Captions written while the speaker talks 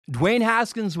Dwayne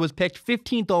Haskins was picked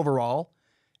 15th overall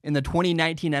in the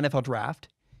 2019 NFL Draft.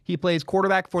 He plays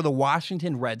quarterback for the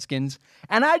Washington Redskins.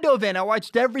 And I dove in. I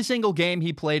watched every single game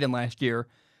he played in last year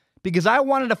because I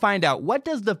wanted to find out, what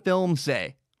does the film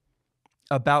say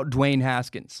about Dwayne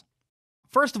Haskins?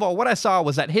 First of all, what I saw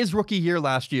was that his rookie year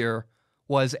last year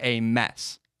was a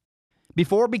mess.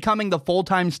 Before becoming the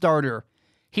full-time starter,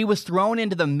 he was thrown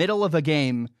into the middle of a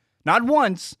game, not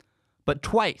once, but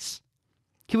twice.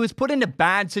 He was put into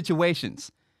bad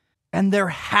situations, and there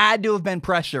had to have been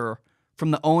pressure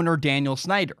from the owner, Daniel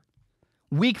Snyder.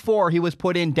 Week 4, he was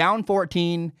put in down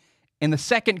 14 in the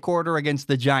second quarter against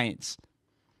the Giants.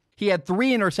 He had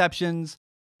 3 interceptions,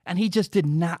 and he just did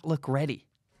not look ready.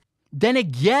 Then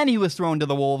again, he was thrown to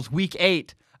the Wolves week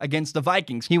 8 against the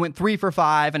Vikings. He went 3 for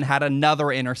 5 and had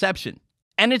another interception.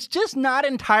 And it's just not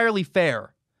entirely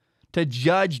fair to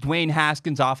judge Dwayne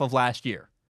Haskins off of last year.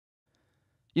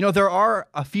 You know, there are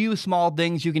a few small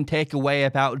things you can take away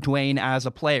about Dwayne as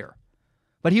a player.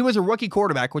 But he was a rookie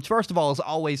quarterback, which first of all is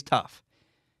always tough.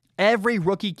 Every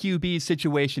rookie QB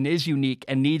situation is unique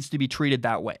and needs to be treated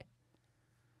that way.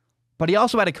 But he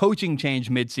also had a coaching change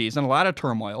midseason, a lot of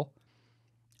turmoil,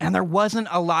 and there wasn't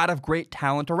a lot of great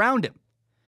talent around him.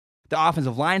 The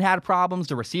offensive line had problems,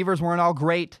 the receivers weren't all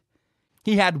great.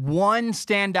 He had one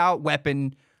standout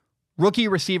weapon, rookie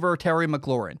receiver Terry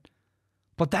McLaurin.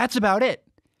 But that's about it.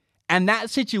 And that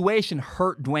situation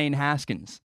hurt Dwayne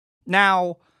Haskins.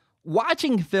 Now,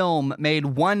 watching film made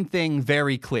one thing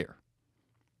very clear.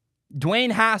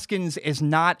 Dwayne Haskins is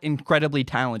not incredibly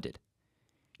talented.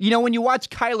 You know, when you watch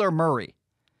Kyler Murray,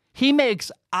 he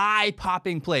makes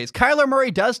eye-popping plays. Kyler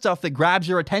Murray does stuff that grabs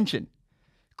your attention.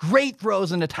 Great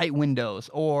throws into tight windows.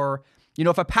 Or, you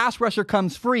know, if a pass rusher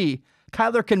comes free,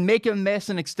 Kyler can make him miss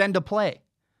and extend a play.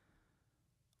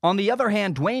 On the other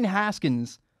hand, Dwayne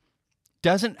Haskins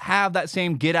doesn't have that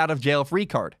same get-out-of-jail-free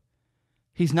card.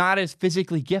 He's not as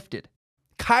physically gifted.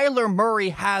 Kyler Murray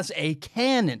has a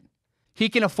cannon. He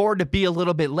can afford to be a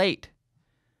little bit late.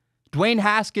 Dwayne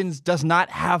Haskins does not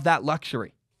have that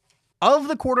luxury. Of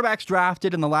the quarterbacks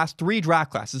drafted in the last 3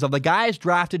 draft classes, of the guys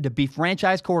drafted to be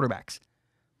franchise quarterbacks,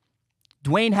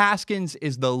 Dwayne Haskins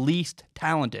is the least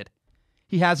talented.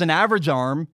 He has an average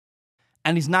arm,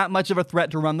 and he's not much of a threat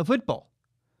to run the football.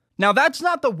 Now, that's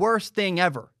not the worst thing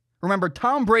ever. Remember,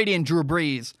 Tom Brady and Drew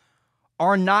Brees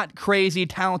are not crazy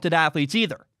talented athletes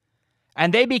either.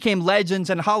 And they became legends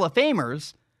and Hall of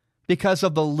Famers because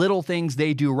of the little things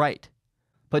they do right.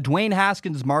 But Dwayne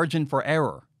Haskins' margin for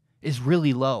error is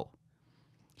really low.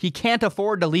 He can't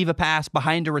afford to leave a pass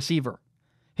behind a receiver.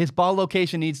 His ball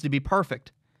location needs to be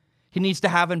perfect. He needs to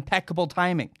have impeccable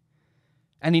timing.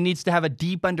 And he needs to have a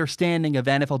deep understanding of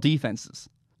NFL defenses.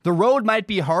 The road might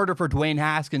be harder for Dwayne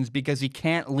Haskins because he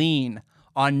can't lean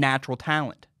on natural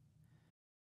talent.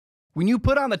 When you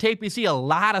put on the tape, you see a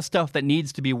lot of stuff that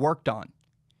needs to be worked on.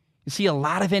 You see a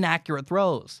lot of inaccurate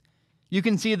throws. You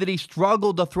can see that he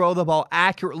struggled to throw the ball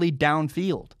accurately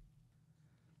downfield.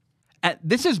 And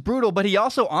this is brutal, but he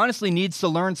also honestly needs to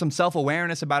learn some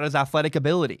self-awareness about his athletic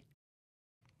ability.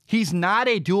 He's not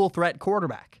a dual-threat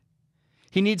quarterback.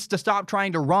 He needs to stop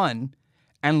trying to run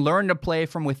and learn to play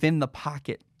from within the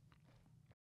pocket.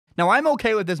 Now, I'm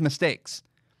okay with his mistakes.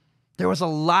 There was a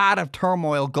lot of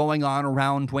turmoil going on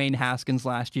around Dwayne Haskins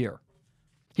last year.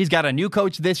 He's got a new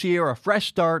coach this year, a fresh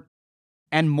start,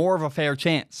 and more of a fair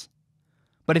chance.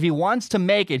 But if he wants to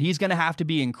make it, he's going to have to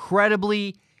be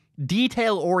incredibly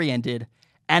detail-oriented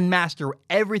and master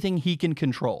everything he can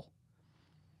control.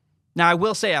 Now, I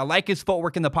will say I like his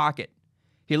footwork in the pocket.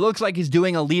 He looks like he's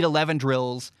doing Elite 11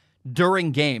 drills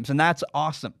during games, and that's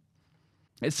awesome.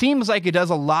 It seems like he does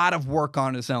a lot of work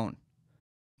on his own.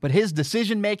 But his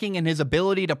decision-making and his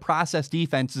ability to process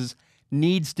defenses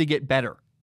needs to get better.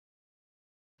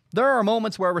 There are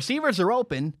moments where receivers are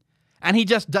open, and he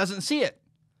just doesn't see it.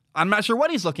 I'm not sure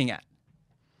what he's looking at.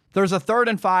 There's a 3rd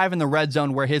and 5 in the red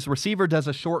zone where his receiver does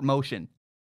a short motion.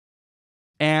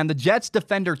 And the Jets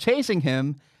defender chasing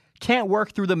him can't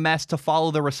work through the mess to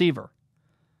follow the receiver.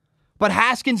 But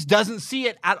Haskins doesn't see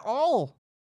it at all.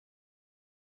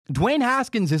 Dwayne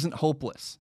Haskins isn't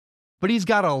hopeless, but he's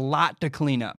got a lot to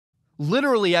clean up.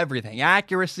 Literally everything.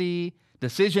 Accuracy,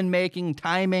 decision-making,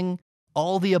 timing,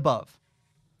 all the above.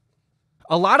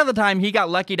 A lot of the time, he got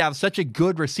lucky to have such a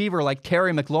good receiver like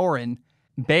Terry McLaurin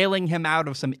bailing him out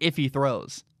of some iffy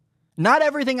throws. Not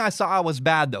everything I saw was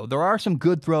bad, though. There are some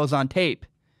good throws on tape.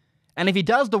 And if he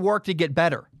does the work to get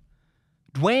better,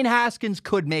 Dwayne Haskins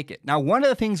could make it. Now, one of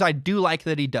the things I do like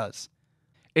that he does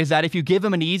is that if you give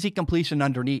him an easy completion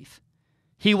underneath,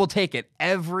 he will take it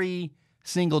every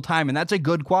single time, and that's a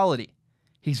good quality.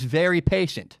 He's very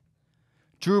patient.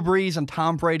 Drew Brees and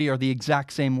Tom Brady are the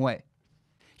exact same way.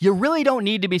 You really don't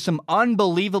need to be some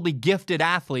unbelievably gifted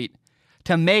athlete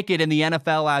to make it in the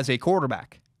NFL as a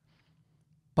quarterback.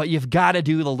 But you've got to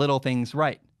do the little things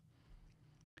right.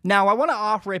 Now, I want to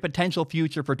offer a potential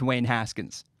future for Dwayne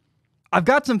Haskins. I've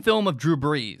got some film of Drew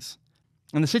Brees.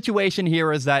 And the situation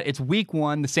here is that it's week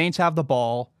 1. The Saints have the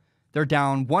ball. They're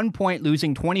down 1 point,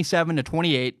 losing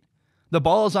 27-28. The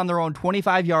ball is on their own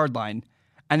 25-yard line,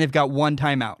 and they've got 1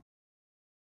 timeout.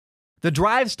 The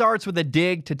drive starts with a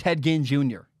dig to Ted Ginn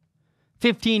Jr.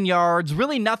 15 yards,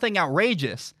 really nothing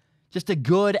outrageous, just a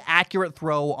good, accurate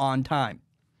throw on time.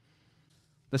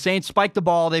 The Saints spike the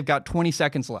ball. They've got 20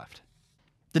 seconds left.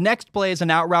 The next play is an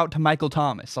out route to Michael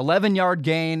Thomas. 11-yard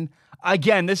gain.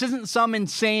 Again, this isn't some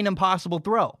insane, impossible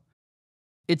throw.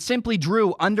 It's simply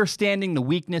Drew understanding the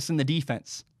weakness in the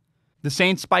defense. The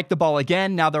Saints spike the ball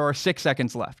again. Now there are 6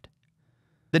 seconds left.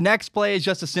 The next play is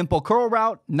just a simple curl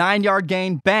route. 9-yard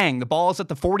gain. Bang. The ball is at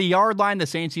the 40-yard line. The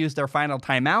Saints use their final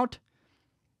timeout.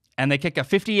 And they kick a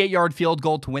 58-yard field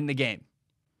goal to win the game.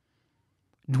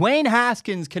 Dwayne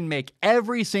Haskins can make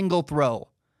every single throw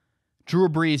Drew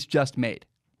Brees just made.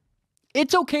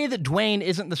 It's okay that Dwayne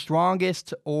isn't the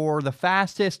strongest or the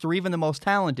fastest or even the most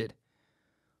talented.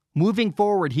 Moving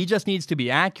forward, he just needs to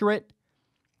be accurate,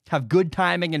 have good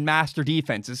timing, and master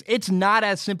defenses. It's not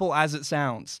as simple as it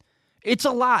sounds. It's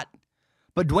a lot,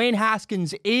 but Dwayne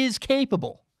Haskins is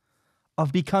capable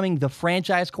of becoming the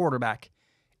franchise quarterback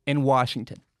in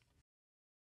Washington.